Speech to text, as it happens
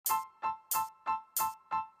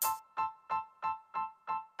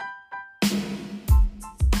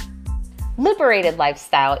Liberated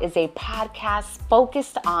Lifestyle is a podcast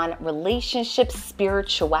focused on relationships,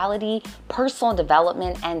 spirituality, personal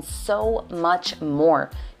development, and so much more.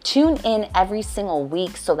 Tune in every single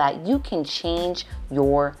week so that you can change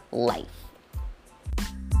your life.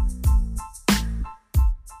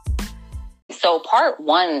 So part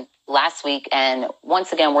one last week, and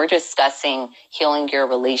once again, we're discussing healing your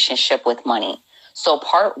relationship with money. So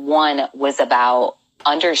part one was about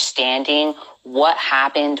understanding what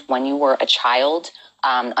happened when you were a child,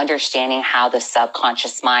 understanding how the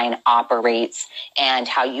subconscious mind operates and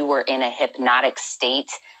how you were in a hypnotic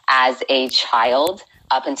state as a child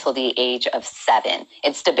up until the age of 7.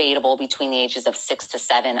 It's debatable between the ages of 6 to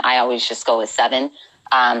 7. I always just go with 7.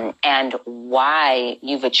 And why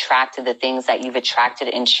you've attracted the things that you've attracted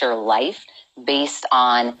into your life based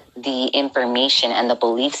on the information and the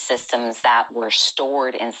belief systems that were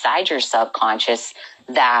stored inside your subconscious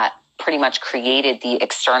that pretty much created the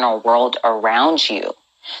external world around you.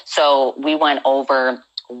 So we went over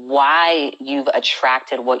why you've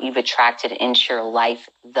attracted what you've attracted into your life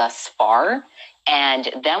thus far. And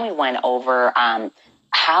then we went over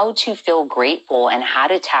how to feel grateful and how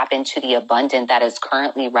to tap into the abundance that is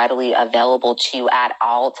currently readily available to you at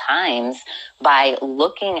all times by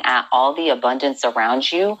looking at all the abundance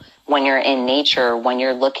around you when you're in nature, when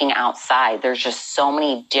you're looking outside. There's just so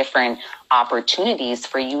many different opportunities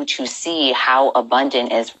for you to see how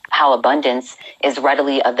abundance is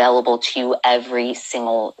readily available to you every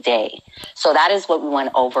single day. So that is what we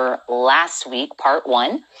went over last week, part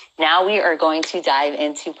one. Now we are going to dive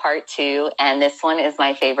into part two, and this one is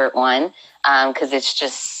my favorite one because it's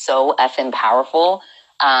just so effing powerful.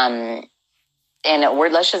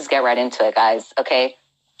 Let's just get right into it, guys. Okay.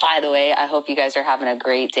 By the way, I hope you guys are having a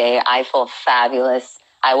great day. I feel fabulous.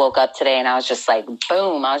 I woke up today and I was just like,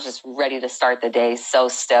 boom, I was just ready to start the day. So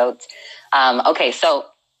stoked. Okay, so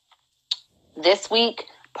this week,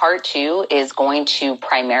 part two is going to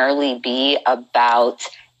primarily be about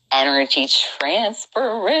energy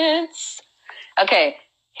transference. Okay,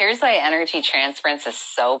 here's why energy transference is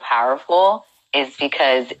so powerful is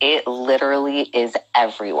because it literally is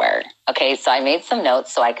everywhere. Okay, so I made some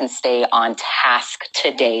notes so I can stay on task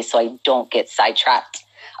today so I don't get sidetracked.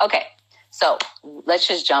 Okay, so let's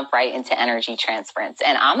just jump right into energy transference.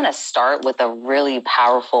 And I'm going to start with a really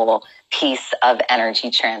powerful piece of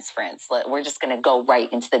energy transference. We're just going to go right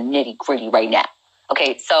into the nitty gritty right now.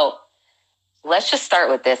 Okay, so let's just start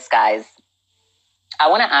with this, guys. I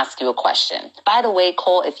want to ask you a question. By the way,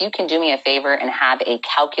 Cole, if you can do me a favor and have a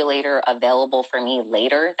calculator available for me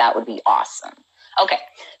later, that would be awesome. Okay,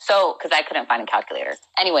 so because I couldn't find a calculator.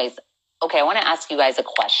 Anyways, okay, I want to ask you guys a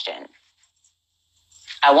question.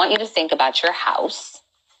 I want you to think about your house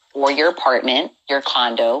or your apartment, your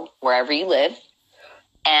condo, wherever you live.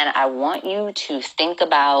 And I want you to think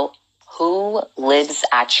about who lives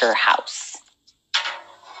at your house.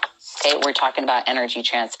 Okay, we're talking about energy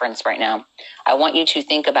transference right now. I want you to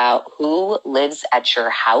think about who lives at your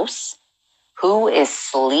house, who is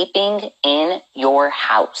sleeping in your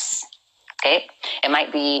house. Okay, it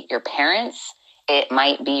might be your parents, it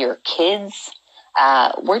might be your kids.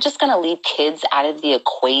 We're just going to leave kids out of the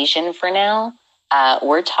equation for now.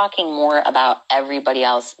 We're talking more about everybody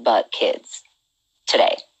else but kids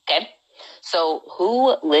today. Okay, so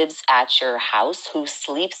who lives at your house, who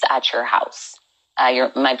sleeps at your house?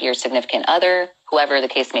 Might be your significant other, whoever the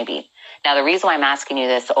case may be. Now, the reason why I'm asking you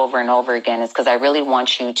this over and over again is because I really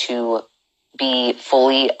want you to be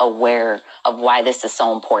fully aware of why this is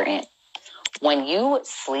so important. When you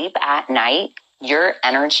sleep at night, your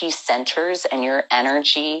energy centers and your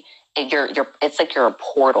energy, it's like you're a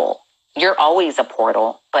portal. You're always a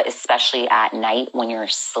portal, but especially at night when you're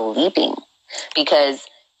sleeping, because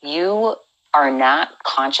you are not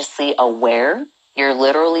consciously aware. You're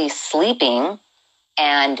literally sleeping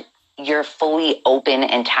and you're fully open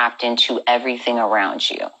and tapped into everything around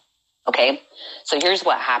you. Okay? So here's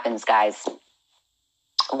what happens, guys.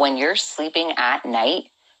 When you're sleeping at night,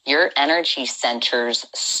 your energy centers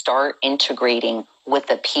start integrating with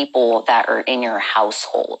the people that are in your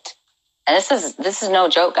household. And this is no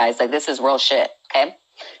joke, guys. Like, this is real shit. Okay?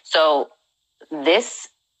 So this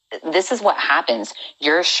is what happens.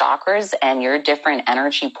 Your chakras and your different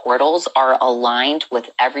energy portals are aligned with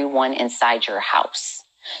everyone inside your house.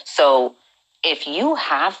 So if you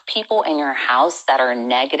have people in your house that are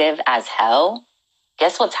negative as hell,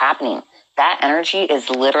 guess what's happening? That energy is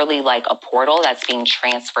literally like a portal that's being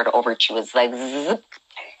transferred over to you. It's like zip.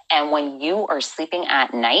 And when you are sleeping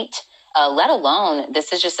at night, let alone,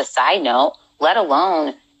 this is just a side note, let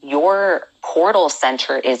alone your portal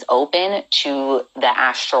center is open to the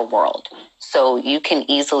astral world. So you can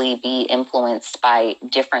easily be influenced by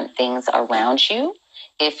different things around you.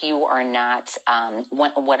 If you are not,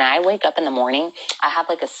 when I wake up in the morning, I have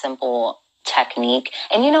like a simple technique.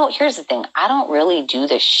 And here's the thing. I don't really do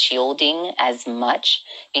the shielding as much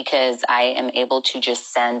because I am able to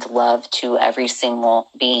just send love to every single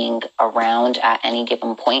being around at any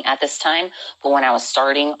given point at this time. But when I was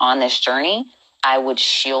starting on this journey, I would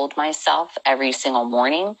shield myself every single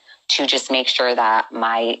morning to just make sure that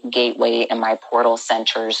my gateway and my portal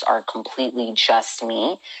centers are completely just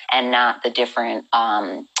me and not the different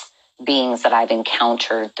beings that I've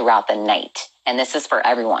encountered throughout the night. And this is for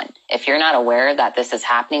everyone. If you're not aware that this is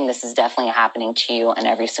happening, this is definitely happening to you and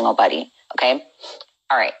every single buddy. Okay.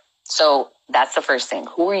 All right. So that's the first thing.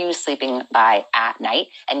 Who are you sleeping by at night?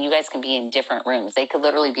 And you guys can be in different rooms. They could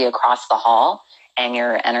literally be across the hall and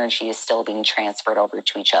your energy is still being transferred over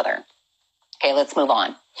to each other. Okay, let's move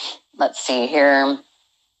on. Let's see here.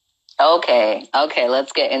 Okay,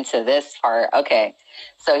 let's get into this part. Okay,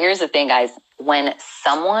 so here's the thing, guys. When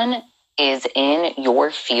someone is in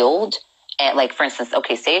your field, and like, for instance,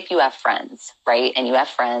 okay, say if you have friends, right? And you have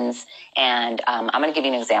friends, and I'm going to give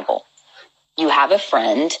you an example. You have a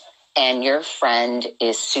friend, and your friend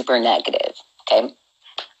is super negative, okay?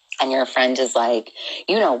 And your friend is like,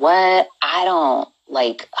 you know what? I don't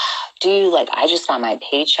I just got my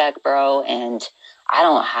paycheck, bro. And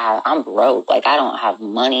I'm broke. Like, I don't have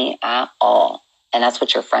money at all. And that's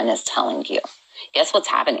what your friend is telling you. Guess what's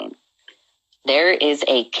happening? There is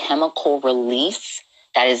a chemical release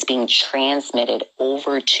that is being transmitted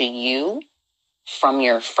over to you from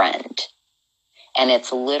your friend. And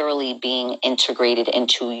it's literally being integrated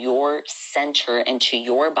into your center, into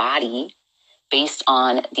your body, based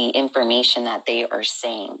on the information that they are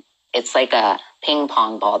saying. It's like a ping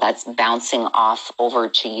pong ball that's bouncing off over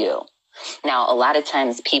to you. Now, a lot of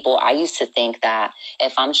times I used to think that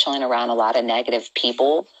if I'm showing around a lot of negative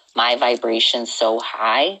people, my vibration's so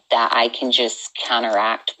high that I can just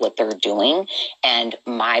counteract what they're doing and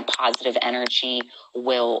my positive energy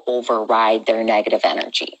will override their negative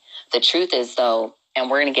energy. The truth is, though, and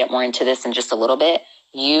we're going to get more into this in just a little bit,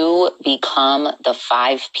 you become the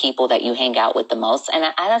 5 people that you hang out with the most. And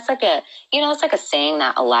that's like it's like a saying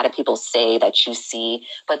that a lot of people say that you see,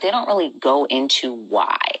 but they don't really go into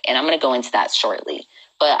why. And I'm going to go into that shortly.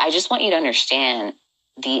 But I just want you to understand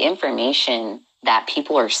the information that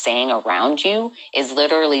people are saying around you is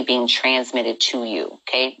literally being transmitted to you,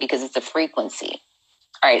 okay? Because it's a frequency.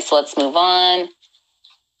 All right, so let's move on.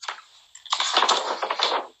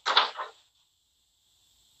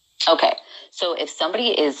 Okay. So if somebody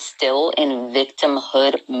is still in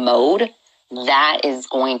victimhood mode, that is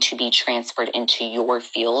going to be transferred into your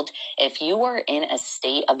field. If you are in a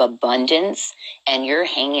state of abundance and you're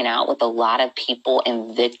hanging out with a lot of people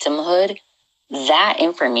in victimhood, that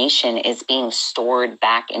information is being stored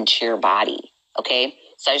back into your body. Okay.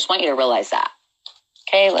 So I just want you to realize that.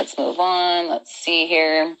 Okay. Let's move on. Let's see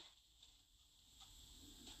here.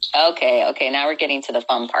 Okay. Now we're getting to the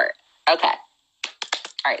fun part. Okay.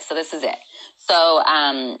 All right. So this is it.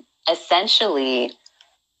 So essentially,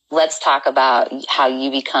 let's talk about how you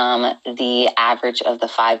become the average of the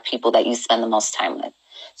 5 people that you spend the most time with.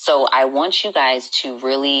 So I want you guys to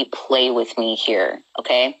really play with me here,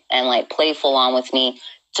 okay? And play full on with me.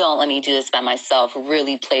 Don't let me do this by myself.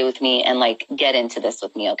 Really play with me and get into this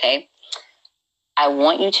with me, okay? I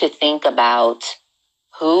want you to think about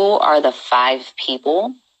who are the 5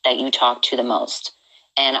 people that you talk to the most.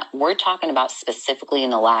 And we're talking about specifically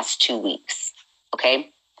in the last 2 weeks.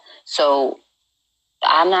 Okay, so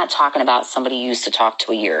I'm not talking about somebody you used to talk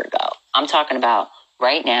to a year ago. I'm talking about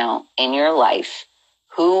right now in your life,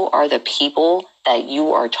 who are the people that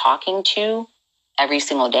you are talking to every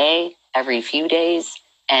single day, every few days,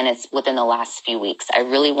 and it's within the last few weeks. I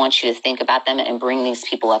really want you to think about them and bring these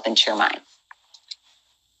people up into your mind.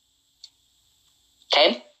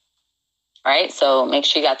 Okay? All right, so make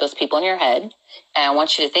sure you got those people in your head, and I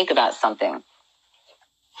want you to think about something.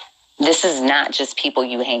 This is not just people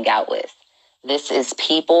you hang out with. This is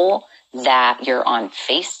people that you're on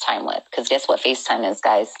FaceTime with. Because guess what FaceTime is,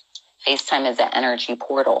 guys? FaceTime is an energy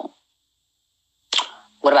portal.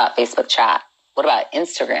 What about Facebook chat? What about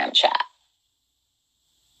Instagram chat?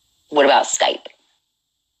 What about Skype?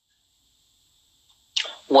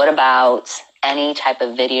 What about any type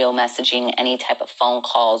of video messaging, any type of phone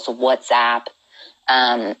calls, WhatsApp,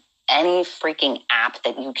 any freaking app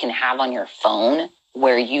that you can have on your phone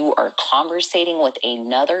where you are conversating with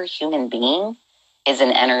another human being is an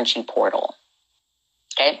energy portal.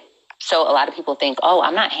 Okay? So a lot of people think, oh,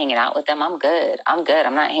 I'm not hanging out with them. I'm good. I'm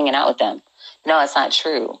not hanging out with them. No, it's not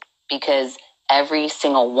true, because every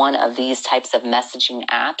single one of these types of messaging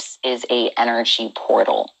apps is a energy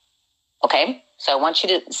portal. Okay? So I want you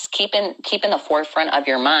to keep in the forefront of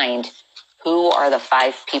your mind, who are the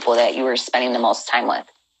 5 people that you are spending the most time with?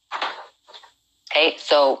 Okay,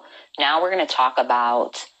 so now we're going to talk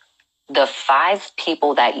about the 5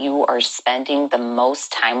 people that you are spending the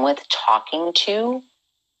most time with talking to.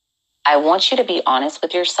 I want you to be honest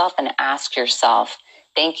with yourself and ask yourself,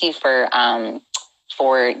 thank you for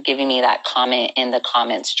giving me that comment in the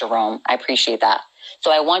comments, Jerome. I appreciate that.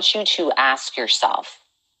 So I want you to ask yourself,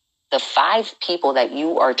 the 5 people that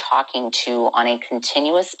you are talking to on a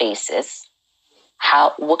continuous basis,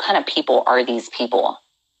 what kind of people are these people?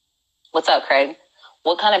 What's up, Craig?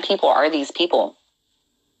 What kind of people are these people?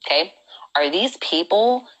 Okay. Are these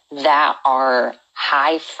people that are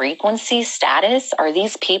high frequency status? Are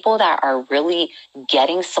these people that are really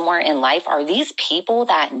getting somewhere in life? Are these people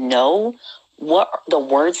that know what the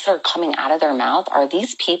words that are coming out of their mouth? Are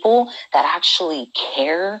these people that actually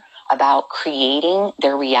care about creating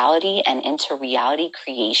their reality and into reality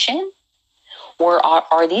creation? Or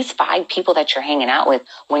are these 5 people that you're hanging out with,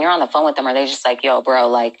 when you're on the phone with them, are they just like, yo, bro,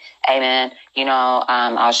 like, hey, man,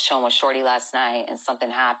 I was chilling with Shorty last night and something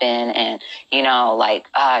happened, and,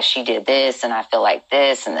 she did this and I feel like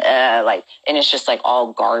this, and and it's just like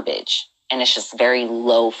all garbage, and it's just very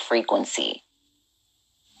low frequency.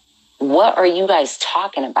 What are you guys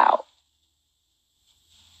talking about?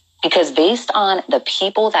 Because based on the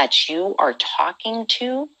people that you are talking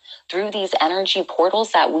to through these energy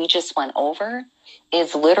portals that we just went over,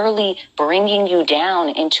 is literally bringing you down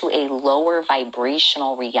into a lower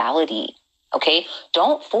vibrational reality. Okay?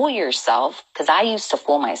 Don't fool yourself, because I used to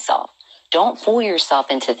fool myself. Don't fool yourself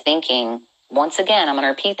into thinking, once again, I'm going to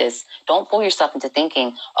repeat this. Don't fool yourself into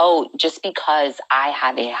thinking, oh, just because I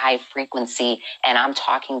have a high frequency and I'm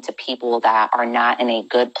talking to people that are not in a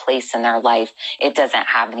good place in their life, it doesn't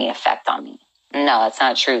have any effect on me. No, that's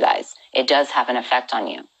not true, guys. It does have an effect on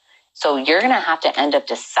you. So you're going to have to end up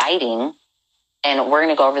deciding, and we're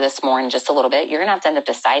going to go over this more in just a little bit. You're going to have to end up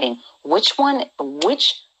deciding which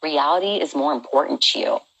reality is more important to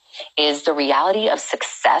you. Is the reality of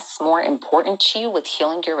success more important to you with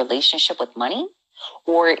healing your relationship with money?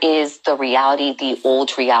 Or is the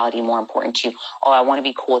old reality more important to you? Oh, I want to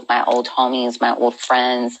be cool with my old homies, my old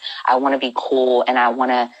friends. I want to be cool and I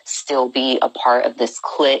want to still be a part of this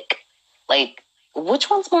clique. Like, which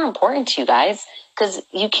one's more important to you guys? Because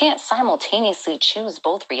you can't simultaneously choose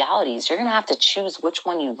both realities. You're going to have to choose which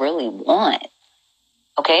one you really want.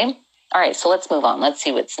 Okay? All right, so let's move on. Let's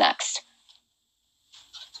see what's next.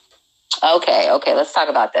 Okay, let's talk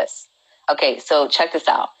about this. Okay, so check this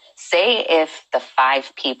out. Say if the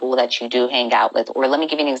 5 people that you do hang out with, or let me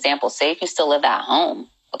give you an example. Say if you still live at home,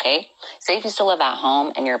 okay? Say if you still live at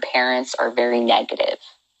home and your parents are very negative,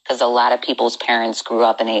 because a lot of people's parents grew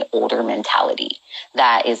up in an older mentality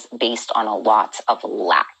that is based on a lot of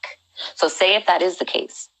lack. So say if that is the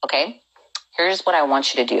case, okay? Here's what I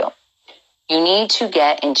want you to do. You need to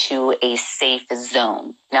get into a safe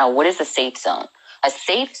zone. Now, what is a safe zone? A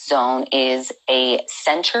safe zone is a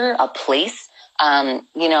center, a place.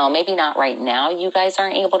 Maybe not right now. You guys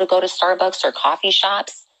aren't able to go to Starbucks or coffee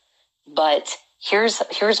shops, but here's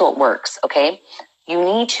what works. Okay. You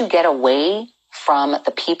need to get away from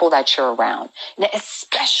the people that you're around, now,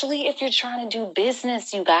 especially if you're trying to do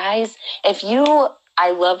business, you guys.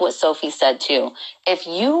 I love what Sophie said too. If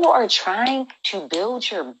you are trying to build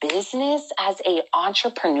your business as an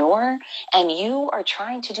entrepreneur and you are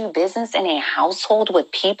trying to do business in a household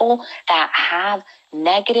with people that have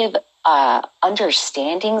negative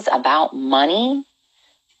understandings about money,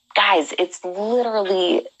 guys, it's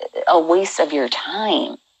literally a waste of your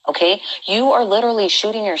time. Okay? You are literally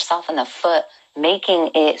shooting yourself in the foot, making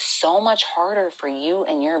it so much harder for you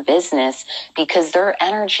and your business because their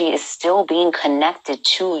energy is still being connected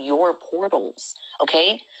to your portals.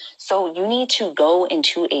 Okay? So you need to go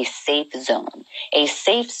into a safe zone. A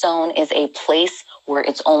safe zone is a place where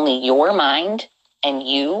it's only your mind and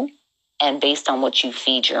you, and based on what you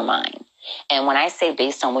feed your mind. And when I say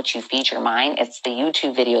based on what you feed your mind, it's the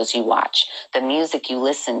YouTube videos you watch, the music you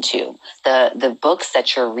listen to, the books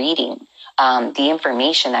that you're reading, the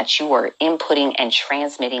information that you are inputting and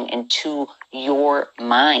transmitting into your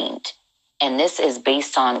mind. And this is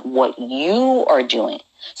based on what you are doing.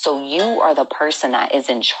 So you are the person that is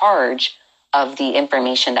in charge of the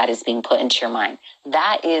information that is being put into your mind.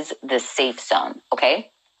 That is the safe zone,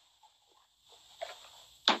 okay?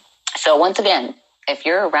 So once again, if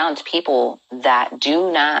you're around people that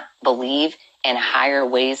do not believe in higher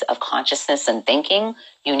ways of consciousness and thinking,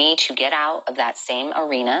 you need to get out of that same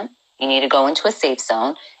arena. You need to go into a safe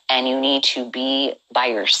zone and you need to be by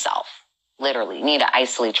yourself. Literally, you need to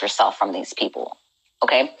isolate yourself from these people.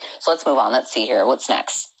 Okay, so let's move on. Let's see here. What's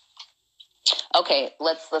next? Okay,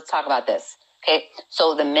 let's talk about this. Okay,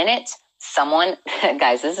 so the minute someone,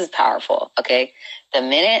 guys, this is powerful. Okay, the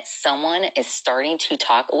minute someone is starting to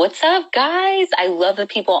talk, what's up, guys? I love the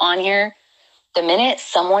people on here. The minute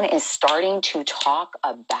someone is starting to talk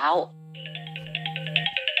about,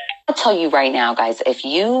 I'll tell you right now, guys, if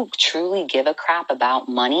you truly give a crap about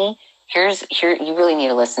money, here, you really need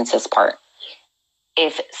to listen to this part.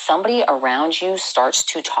 If somebody around you starts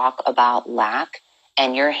to talk about lack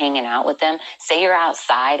and you're hanging out with them, say you're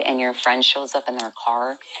outside and your friend shows up in their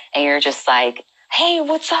car and you're just like, hey,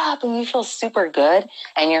 what's up? And you feel super good.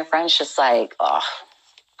 And your friend's just like, oh,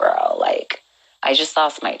 bro, like, I just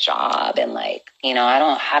lost my job and like, you know, I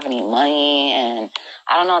don't have any money and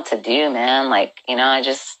I don't know what to do, man. Like, you know,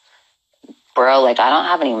 bro, like, I don't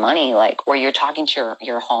have any money. Like, or you're talking to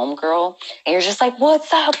your home girl and you're just like,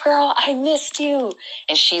 what's up, girl? I missed you.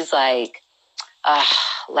 And she's like,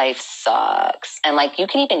 life sucks. And like, you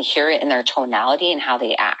can even hear it in their tonality and how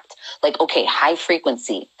they act. Like, okay, high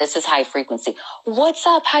frequency. This is high frequency. What's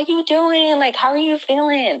up? How you doing? Like, how are you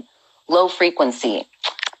feeling? Low frequency.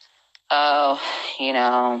 Oh, you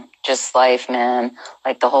know, just life, man.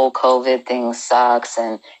 Like the whole COVID thing sucks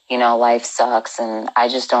and, you know, life sucks and I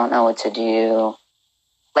just don't know what to do.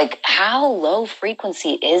 Like, how low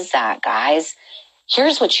frequency is that, guys?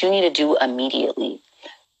 Here's what you need to do immediately.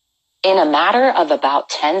 In a matter of about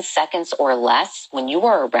 10 seconds or less, when you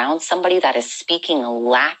are around somebody that is speaking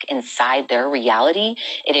lack inside their reality,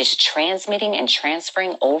 it is transmitting and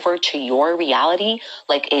transferring over to your reality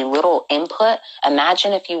like a little input.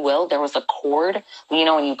 Imagine, if you will, there was a cord, you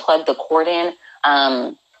know, when you plug the cord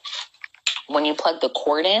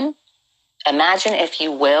in, imagine, if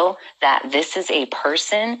you will, that this is a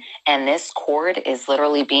person and this cord is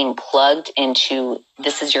literally being plugged into,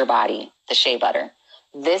 this is your body, the shea butter.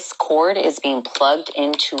 This cord is being plugged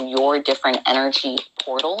into your different energy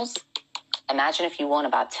portals. Imagine, if you will, in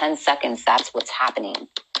about 10 seconds, that's what's happening.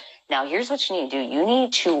 Now, here's what you need to do. You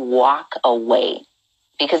need to walk away,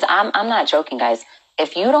 because I'm not joking, guys.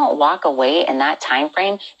 If you don't walk away in that time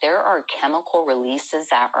frame, there are chemical releases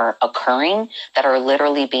that are occurring that are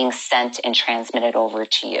literally being sent and transmitted over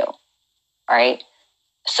to you. All right.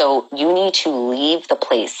 So you need to leave the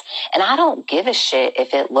place. And I don't give a shit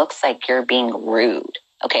if it looks like you're being rude,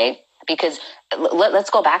 okay? Because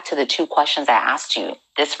let's go back to the two questions I asked you.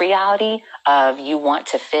 This reality of you want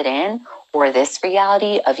to fit in, or this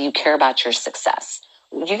reality of you care about your success.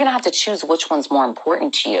 You're going to have to choose which one's more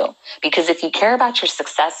important to you. Because if you care about your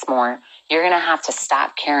success more, you're going to have to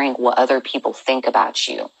stop caring what other people think about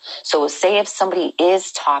you. So say if somebody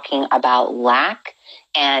is talking about lack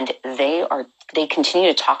and they continue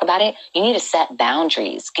to talk about it, you need to set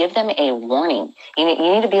boundaries. Give them a warning. You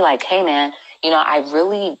need to be like, hey, man, you know, I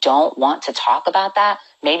really don't want to talk about that.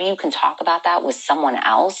 Maybe you can talk about that with someone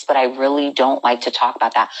else, but I really don't like to talk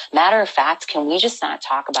about that. Matter of fact, can we just not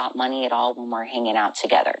talk about money at all when we're hanging out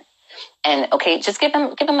together? And okay, just give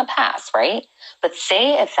them a pass, right? But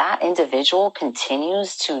say if that individual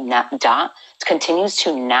continues to not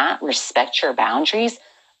respect your boundaries,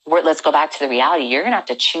 let's go back to the reality. You're going to have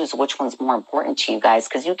to choose which one's more important to you guys,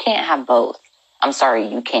 because you can't have both. I'm sorry,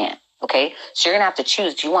 you can't. Okay. So you're going to have to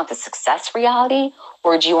choose. Do you want the success reality,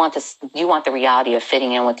 or do you want the reality of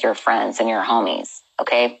fitting in with your friends and your homies?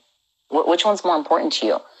 Okay. Which one's more important to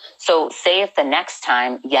you? So say if the next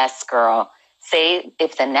time, yes, girl, say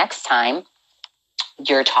if the next time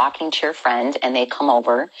you're talking to your friend and they come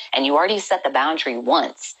over and you already set the boundary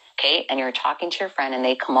once. Okay. And you're talking to your friend and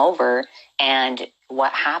they come over, and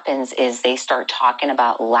what happens is they start talking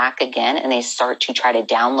about lack again, and they start to try to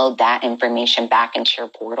download that information back into your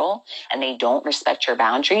portal, and they don't respect your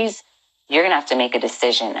boundaries. You're going to have to make a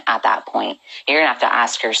decision at that point. You're going to have to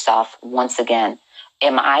ask yourself once again,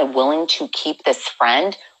 am I willing to keep this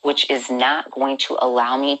friend, which is not going to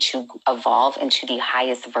allow me to evolve into the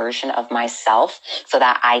highest version of myself so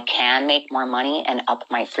that I can make more money and up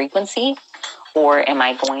my frequency? Or am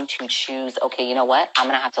I going to choose, okay, you know what? I'm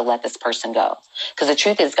going to have to let this person go. Because the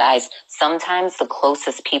truth is, guys, sometimes the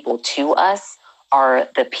closest people to us are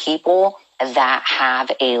the people that have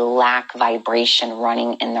a lack vibration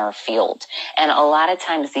running in their field. And a lot of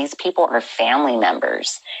times these people are family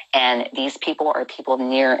members, and these people are people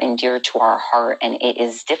near and dear to our heart. And it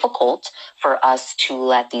is difficult for us to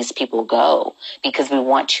let these people go because we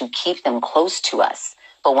want to keep them close to us.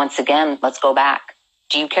 But once again, let's go back.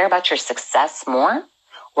 Do you care about your success more,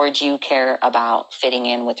 or do you care about fitting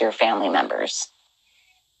in with your family members?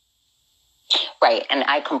 Right. And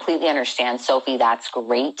I completely understand, Sophie. That's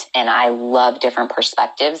great. And I love different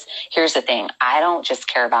perspectives. Here's the thing. I don't just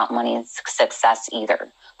care about money and success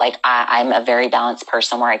either. Like I'm a very balanced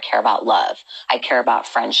person where I care about love. I care about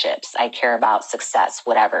friendships. I care about success,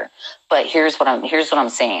 whatever. But here's what I'm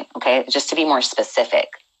saying. Okay. Just to be more specific.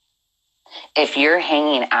 If you're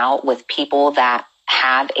hanging out with people that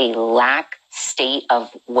have a lack state of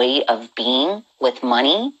way of being with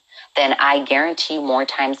money, then I guarantee you more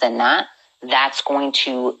times than not, that's going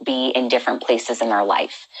to be in different places in their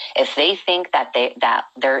life. If they think that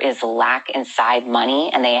there is lack inside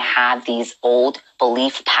money and they have these old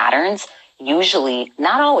belief patterns, usually,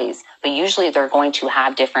 not always, but usually they're going to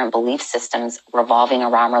have different belief systems revolving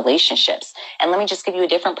around relationships. And let me just give you a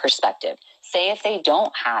different perspective. Say if they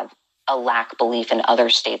don't have a lack belief in other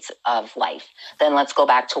states of life, then let's go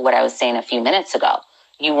back to what I was saying a few minutes ago.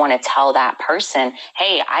 You want to tell that person,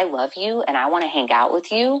 hey, I love you and I want to hang out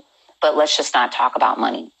with you, but let's just not talk about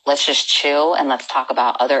money. Let's just chill and let's talk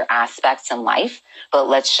about other aspects in life, but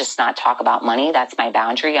let's just not talk about money. That's my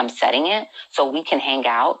boundary. I'm setting it so we can hang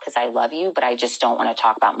out because I love you, but I just don't want to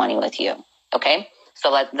talk about money with you. Okay.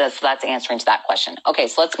 So that's answering to that question. Okay.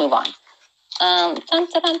 So let's move on. All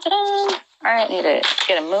right. Need to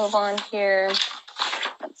get a move on here.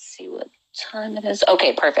 Let's see what time it is.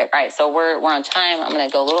 Okay. Perfect. All right. So we're on time. I'm going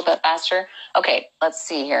to go a little bit faster. Okay. Let's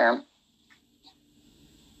see here.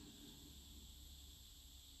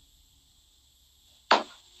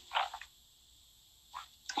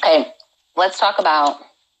 Okay, let's talk about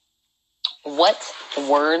what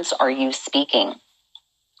words are you speaking?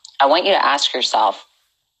 I want you to ask yourself,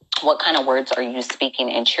 what kind of words are you speaking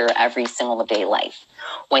into your every single day life?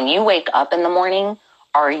 When you wake up in the morning,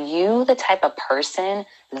 are you the type of person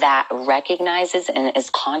that recognizes and is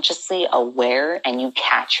consciously aware and you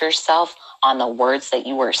catch yourself on the words that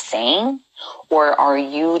you are saying? Or are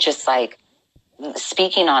you just like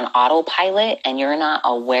speaking on autopilot and you're not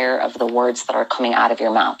aware of the words that are coming out of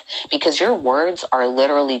your mouth? Because your words are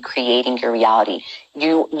literally creating your reality.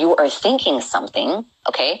 You are thinking something,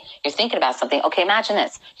 okay? You're thinking about something. Okay, imagine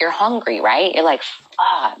this. You're hungry, right? You're like,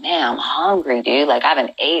 man, I'm hungry, dude. Like I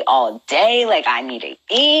haven't ate all day. Like I need to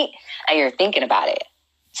eat. And you're thinking about it.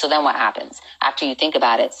 So then what happens? After you think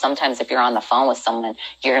about it, sometimes if you're on the phone with someone,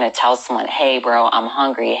 you're going to tell someone, hey, bro, I'm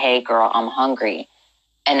hungry. Hey, girl, I'm hungry.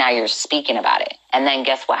 And now you're speaking about it. And then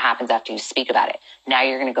guess what happens after you speak about it? Now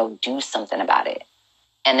you're going to go do something about it.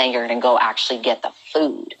 And then you're going to go actually get the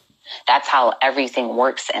food. That's how everything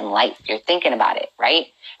works in life. You're thinking about it, right?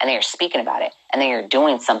 And then you're speaking about it. And then you're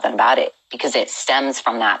doing something about it because it stems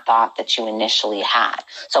from that thought that you initially had.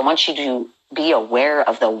 So I want you to be aware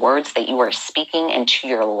of the words that you are speaking into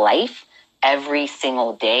your life every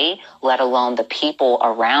single day, let alone the people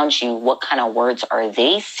around you. What kind of words are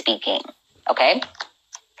they speaking? Okay?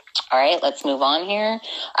 All right, let's move on here.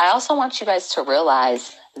 I also want you guys to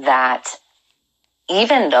realize that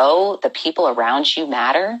even though the people around you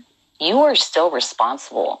matter, you are still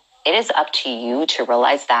responsible. It is up to you to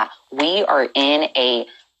realize that we are in a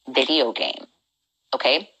video game,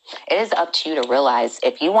 okay? It is up to you to realize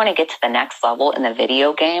if you want to get to the next level in the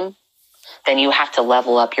video game, then you have to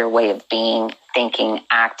level up your way of being, thinking,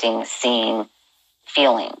 acting, seeing,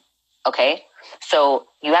 feeling, okay? So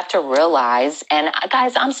you have to realize, and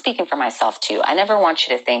guys, I'm speaking for myself too. I never want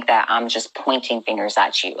you to think that I'm just pointing fingers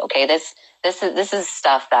at you. Okay. This is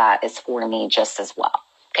stuff that is for me just as well.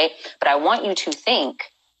 Okay. But I want you to think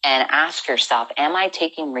and ask yourself, am I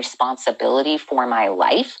taking responsibility for my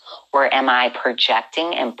life, or am I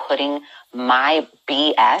projecting and putting my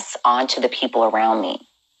BS onto the people around me?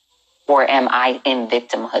 Or am I in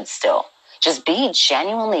victimhood still? Just be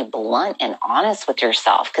genuinely blunt and honest with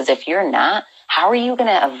yourself. Because if you're not, how are you going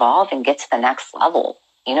to evolve and get to the next level?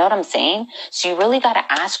 You know what I'm saying? So you really got to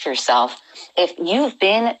ask yourself,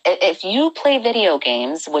 if you play video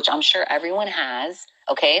games, which I'm sure everyone has,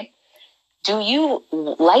 okay, do you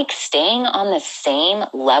like staying on the same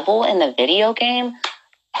level in the video game?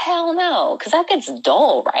 Hell no, because that gets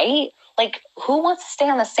dull, right? Like, who wants to stay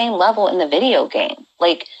on the same level in the video game?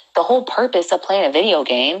 Like, the whole purpose of playing a video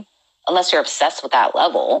game, unless you're obsessed with that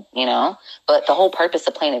level, you know, but the whole purpose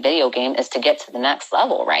of playing a video game is to get to the next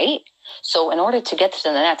level, right? So in order to get to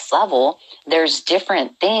the next level, there's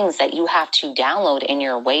different things that you have to download in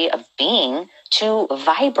your way of being to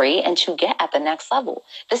vibrate and to get at the next level.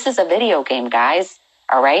 This is a video game, guys.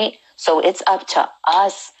 All right. So it's up to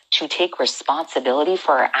us to take responsibility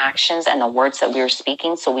for our actions and the words that we're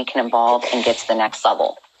speaking so we can evolve and get to the next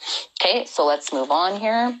level. Okay. So let's move on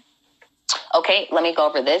here. Okay, let me go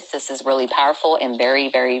over this. This is really powerful and very,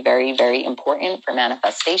 very, very, very important for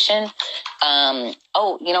manifestation.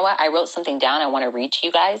 You know what? I wrote something down I want to read to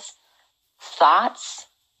you guys. thoughts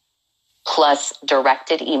plus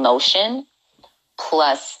directed emotion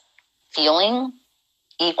plus feeling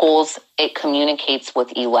equals it communicates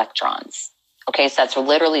with electrons. Okay, so that's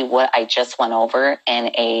literally what I just went over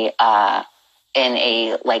in a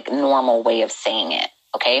like normal way of saying it.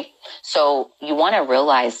 Okay, so you want to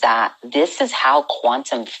realize that this is how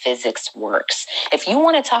quantum physics works. If you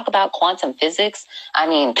want to talk about quantum physics, I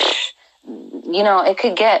mean, you know, it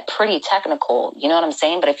could get pretty technical. You know what I'm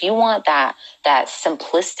saying? But if you want that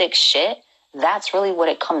simplistic shit, that's really what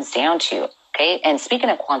it comes down to. Okay, and speaking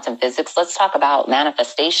of quantum physics, let's talk about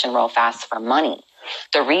manifestation real fast for money.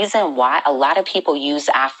 The reason why a lot of people use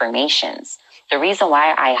affirmations, the reason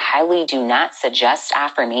why I highly do not suggest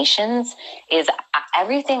affirmations is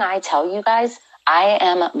everything I tell you guys, I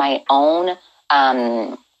am my own,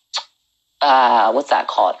 what's that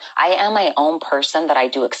called? I am my own person that I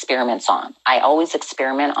do experiments on. I always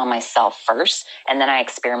experiment on myself first, and then I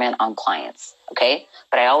experiment on clients. Okay,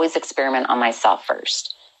 but I always experiment on myself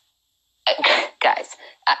first. Guys,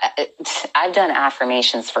 I've done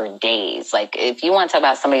affirmations for days. Like, if you want to talk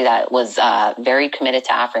about somebody that was very committed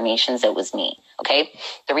to affirmations, it was me. Okay.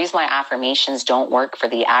 The reason why affirmations don't work for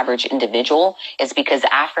the average individual is because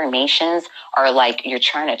affirmations are like you're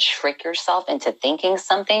trying to trick yourself into thinking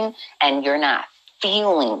something and you're not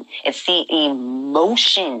feeling. It's the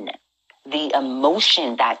emotion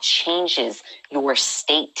that changes your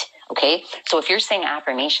state. Okay. So if you're saying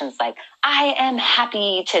affirmations like, I am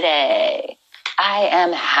happy today, I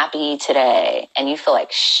am happy today, and you feel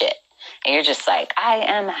like shit, and you're just like, I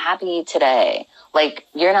am happy today, like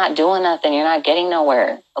you're not doing nothing, you're not getting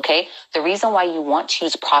nowhere. Okay. The reason why you want to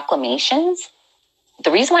use proclamations,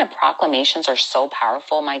 the reason why proclamations are so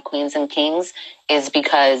powerful, my queens and kings, is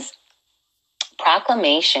because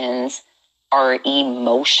proclamations are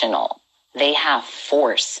emotional. They have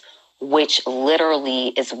force, which literally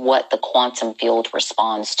is what the quantum field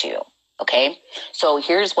responds to. Okay, so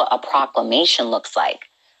here's what a proclamation looks like.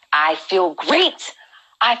 I feel great.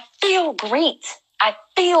 I feel great. I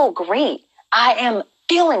feel great. I am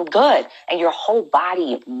feeling good. And your whole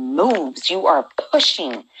body moves. You are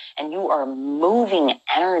pushing and you are moving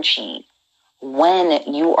energy when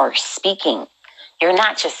you are speaking. You're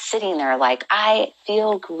not just sitting there like, I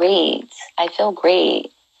feel great. I feel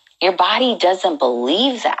great. Your body doesn't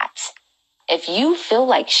believe that. If you feel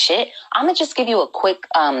like shit, I'm going to just give you a quick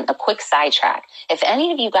sidetrack. If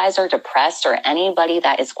any of you guys are depressed, or anybody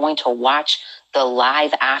that is going to watch the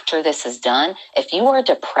live after this is done, if you are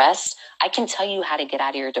depressed, I can tell you how to get out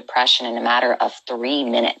of your depression in a matter of 3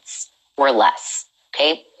 minutes or less.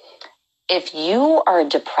 Okay. If you are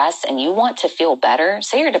depressed and you want to feel better,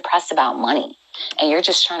 say you're depressed about money and you're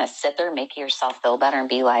just trying to sit there, make yourself feel better and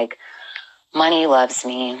be like, money loves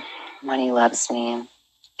me. Money loves me.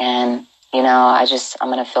 And you know, I'm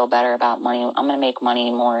going to feel better about money. I'm going to make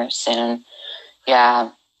money more soon.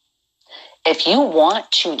 Yeah. If you want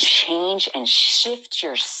to change and shift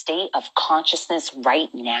your state of consciousness right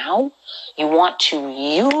now, you want to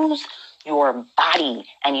use your body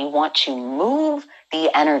and you want to move the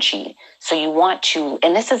energy. So you want to,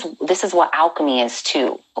 and this is what alchemy is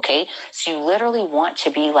too. Okay. So you literally want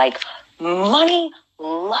to be like, money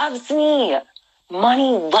loves me.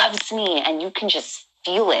 Money loves me. And you can just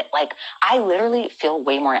feel it. Like, I literally feel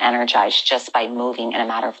way more energized just by moving in a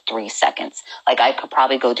matter of 3 seconds. Like, I could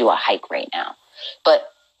probably go do a hike right now.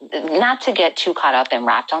 But not to get too caught up and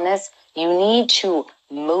wrapped on this, you need to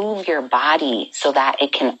move your body so that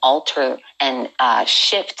it can alter and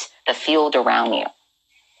shift the field around you.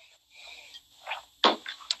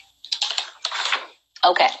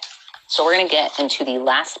 Okay, so we're going to get into the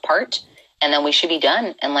last part, and then we should be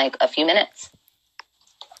done in like a few minutes.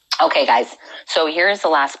 Okay, guys, so here's the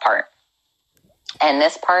last part. And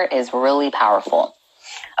this part is really powerful.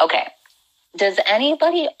 Okay, does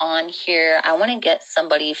anybody on here, I want to get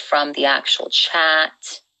somebody from the actual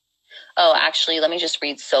chat. Oh, actually, let me just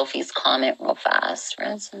read Sophie's comment real fast. For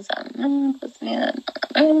instance,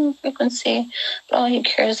 frequency, but all he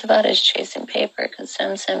cares about is chasing paper. It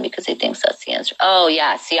consumes him because he thinks that's the answer. Oh,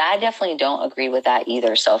 yeah. See, I definitely don't agree with that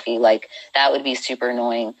either, Sophie. Like, that would be super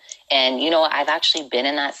annoying. And, you know, I've actually been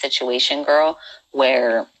in that situation, girl,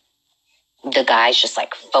 where the guy's just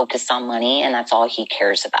like focused on money and that's all he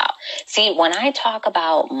cares about. See, when I talk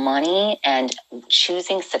about money and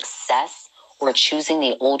choosing success or choosing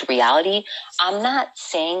the old reality, I'm not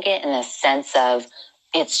saying it in a sense of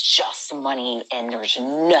it's just money and there's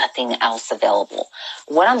nothing else available.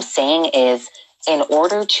 What I'm saying is, in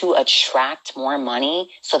order to attract more money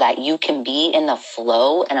so that you can be in the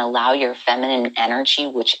flow and allow your feminine energy,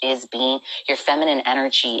 your feminine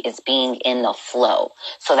energy is being in the flow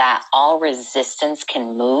so that all resistance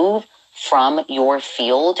can move from your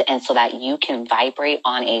field, and so that you can vibrate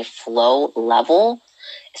on a flow level,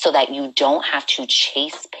 so that you don't have to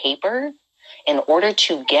chase paper. In order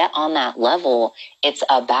to get on that level, it's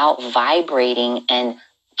about vibrating and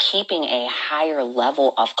keeping a higher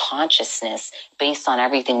level of consciousness based on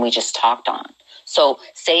everything we just talked on. So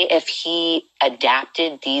say if he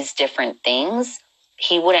adapted these different things,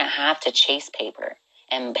 he wouldn't have to chase paper,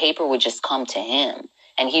 and paper would just come to him.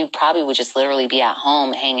 And he probably would just literally be at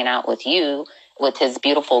home hanging out with you, with his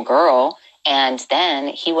beautiful girl. And then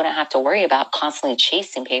he wouldn't have to worry about constantly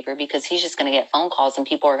chasing paper, because he's just going to get phone calls and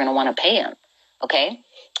people are going to want to pay him. Okay.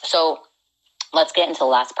 So let's get into the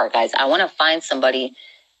last part, guys. I want to find somebody.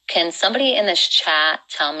 Can somebody in this chat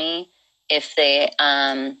tell me if they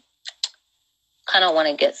kind of want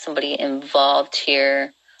to get somebody involved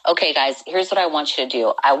here? Okay, guys, here's what I want you to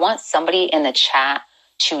do. I want somebody in the chat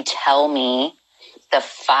to tell me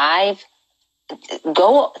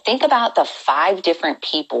think about the 5 different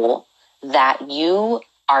people that you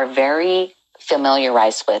are very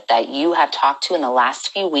familiarized with, that you have talked to in the last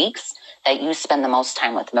few weeks, that you spend the most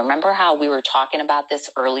time with. Remember how we were talking about this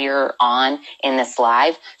earlier on in this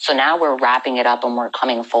live? So now we're wrapping it up and we're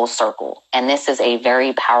coming full circle. And this is a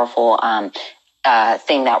very powerful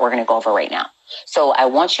thing that we're going to go over right now. So I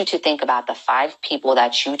want you to think about the 5 people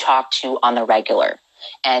that you talk to on the regular.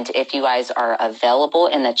 And if you guys are available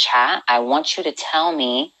in the chat, I want you to tell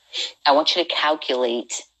me, I want you to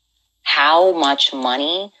calculate how much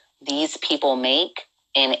money these people make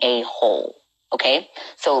in a whole. Okay,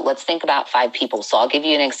 so let's think about 5 people. So I'll give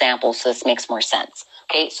you an example so this makes more sense.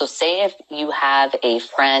 Okay, so say if you have a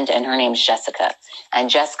friend and her name's Jessica, and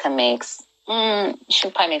Jessica makes, she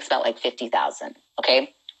probably makes about like 50,000.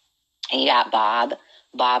 Okay, and you got Bob.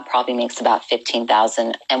 Bob probably makes about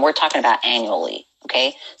 15,000, and we're talking about annually.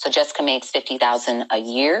 Okay, so Jessica makes 50,000 a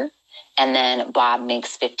year, and then Bob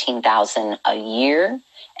makes 15,000 a year,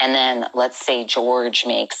 and then let's say George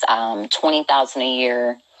makes 20,000 a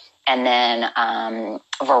year. And then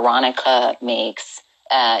Veronica makes,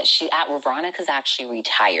 Veronica's actually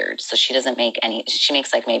retired, so she doesn't make any, she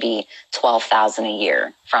makes like maybe 12,000 a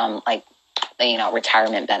year from like,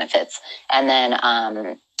 retirement benefits. And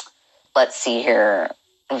then let's see here,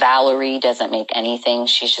 Valerie doesn't make anything.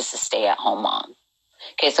 She's just a stay-at-home mom.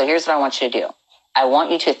 Okay, so here's what I want you to do. I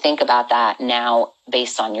want you to think about that now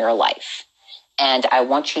based on your life. And I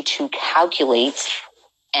want you to calculate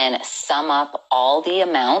and sum up all the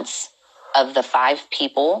amounts of the 5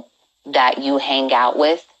 people that you hang out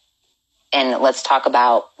with. And let's talk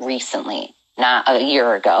about recently, not a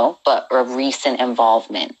year ago, but a recent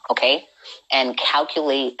involvement. Okay. And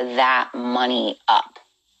calculate that money up.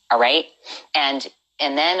 All right. And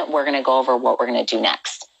then we're going to go over what we're going to do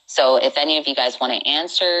next. So if any of you guys want to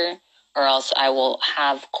answer, or else I will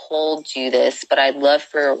have Cole do this, but I'd love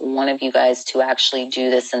for one of you guys to actually do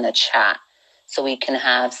this in the chat, so we can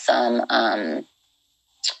have some, an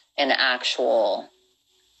actual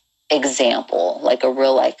example, like a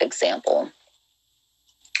real life example.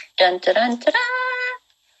 Dun, dun, dun, dun, dun.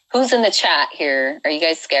 Who's in the chat here? Are you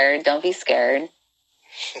guys scared? Don't be scared.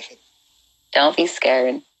 Don't be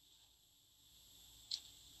scared.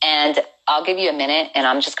 And I'll give you a minute, and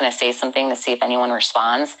I'm just going to say something to see if anyone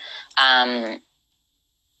responds.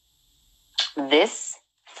 This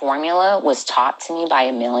formula was taught to me by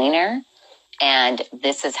a millionaire. And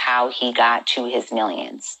this is how he got to his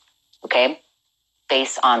millions, okay?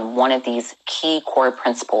 Based on one of these key core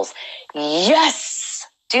principles. Yes!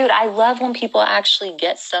 Dude, I love when people actually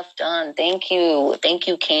get stuff done. Thank you. Thank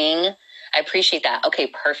you, King. I appreciate that. Okay,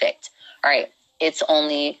 perfect. All right. It's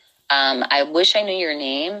only, I wish I knew your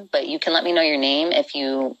name, but you can let me know your name if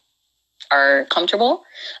you are comfortable.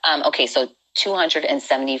 Okay, so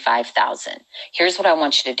 275,000. Here's what I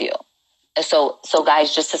want you to do. So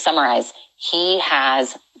guys, just to summarize, he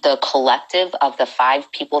has the collective of the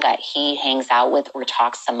 5 people that he hangs out with or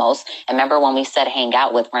talks the most. And remember when we said hang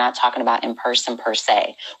out with, we're not talking about in person per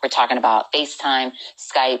se. We're talking about FaceTime,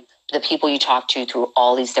 Skype, the people you talk to through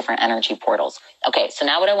all these different energy portals. Okay, so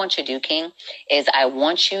now what I want you to do, King, is I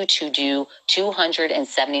want you to do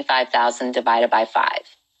 275,000 divided by 5.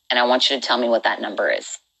 And I want you to tell me what that number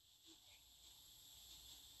is.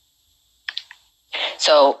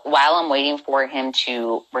 So while I'm waiting for him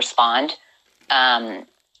to respond,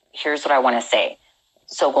 here's what I want to say.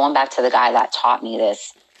 So going back to the guy that taught me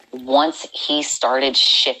this, once he started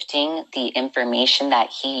shifting the information that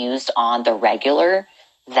he used on the regular,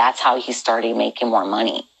 that's how he started making more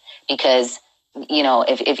money. Because,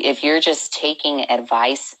 if you're just taking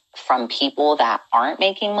advice from people that aren't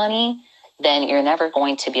making money, then you're never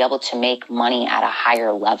going to be able to make money at a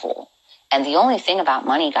higher level. And the only thing about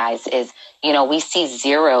money, guys, is, we see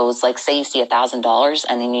zeros, like say you see $1,000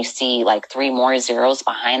 and then you see like 3 more zeros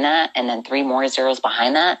behind that and then 3 more zeros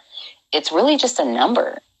behind that. It's really just a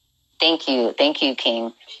number. Thank you. Thank you,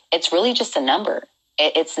 King. It's really just a number.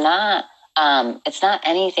 It's not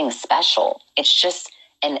anything special. It's just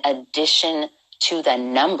an addition to the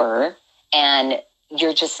number, and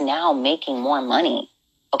you're just now making more money.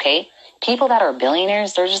 Okay. People that are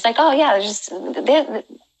billionaires, they're just like, oh yeah,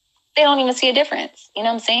 they don't even see a difference. You know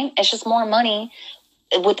what I'm saying? It's just more money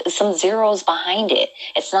with some zeros behind it.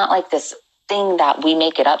 It's not like this thing that we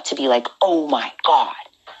make it up to be like, oh my God,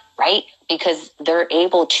 right? Because they're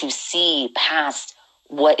able to see past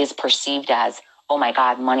what is perceived as, oh my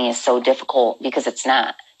God, money is so difficult, because it's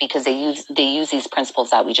not, because they use these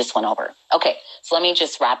principles that we just went over. Okay, so let me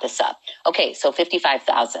just wrap this up. Okay, so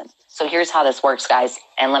 55,000. So here's how this works, guys.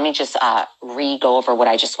 And let me just go over what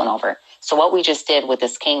I just went over. So what we just did with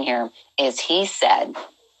this king here is he said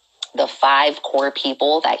the 5 core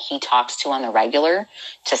people that he talks to on the regular,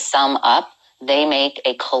 to sum up, they make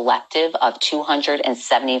a collective of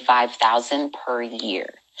 275,000 per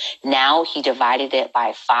year. Now he divided it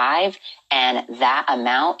by 5, and that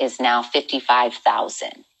amount is now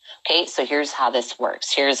 55,000. Okay, so here's how this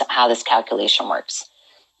works. Here's how this calculation works.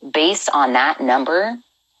 Based on that number,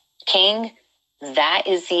 King, that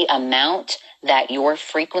is the amount that your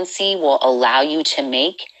frequency will allow you to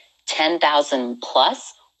make 10,000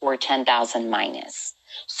 plus or 10,000 minus.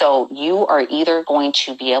 So you are either going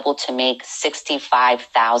to be able to make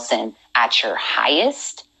 65,000 at your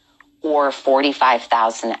highest or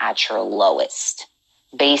 45,000 at your lowest,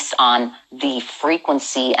 based on the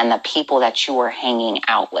frequency and the people that you are hanging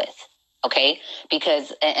out with. Okay,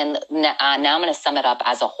 because, and now I'm going to sum it up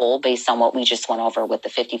as a whole based on what we just went over with the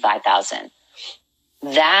 55,000.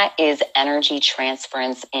 That is energy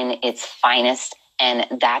transference in its finest, and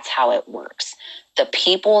that's how it works. The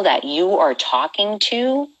people that you are talking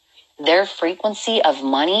to, their frequency of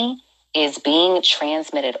money is being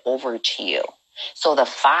transmitted over to you. So the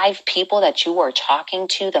 5 people that you are talking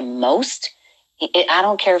to the most, I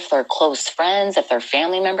don't care if they're close friends, if they're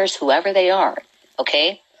family members, whoever they are,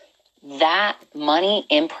 okay? That money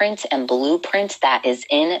imprint and blueprint that is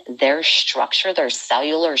in their structure, their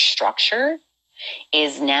cellular structure,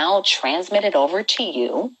 is now transmitted over to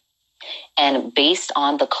you. And based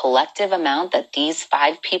on the collective amount that these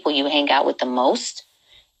 5 people you hang out with the most,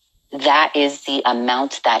 that is the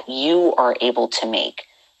amount that you are able to make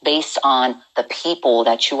based on the people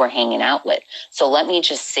that you are hanging out with. So let me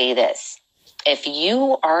just say this. If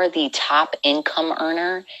you are the top income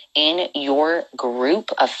earner in your group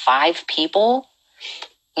of 5 people,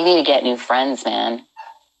 you need to get new friends, man.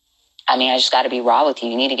 I mean, I just got to be raw with you.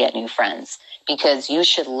 You need to get new friends, because you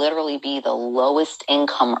should literally be the lowest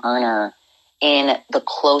income earner in the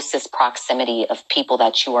closest proximity of people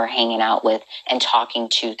that you are hanging out with and talking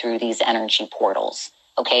to through these energy portals.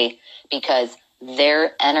 Okay? Because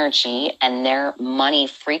their energy and their money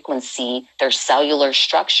frequency, their cellular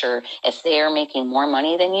structure, if they are making more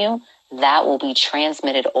money than you, that will be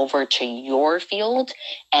transmitted over to your field,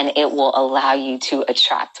 and it will allow you to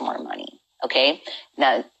attract more money. Okay?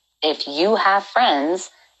 Now, if you have friends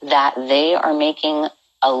that they are making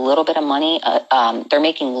a little bit of money, they're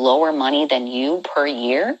making lower money than you per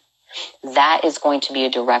year, that is going to be a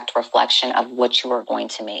direct reflection of what you are going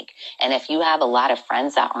to make. And if you have a lot of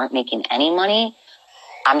friends that aren't making any money,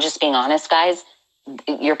 I'm just being honest, guys,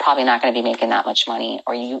 you're probably not going to be making that much money,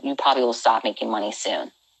 or you probably will stop making money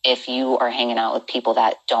soon if you are hanging out with people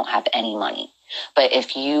that don't have any money. But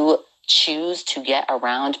if you choose to get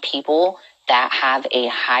around people that have a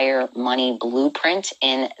higher money blueprint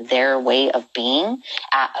in their way of being,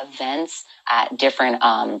 at events, at different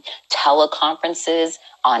teleconferences,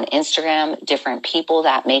 on Instagram, different people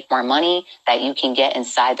that make more money that you can get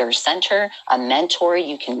inside their center, a mentor,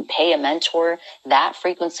 you can pay a mentor, that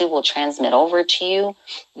frequency will transmit over to you.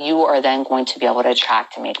 You are then going to be able to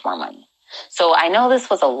attract to make more money. So I know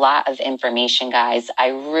this was a lot of information, guys. I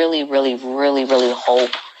really, really, really, really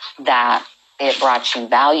hope that it brought you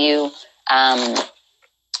value.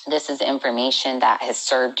 This is information that has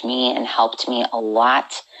served me and helped me a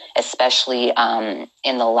lot, especially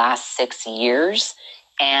in the last 6 years.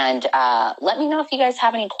 And let me know if you guys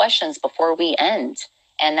have any questions before we end.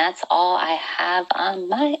 And that's all I have on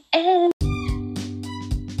my end.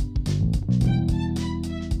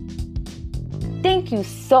 Thank you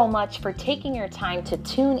so much for taking your time to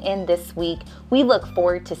tune in this week. We look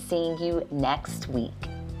forward to seeing you next week.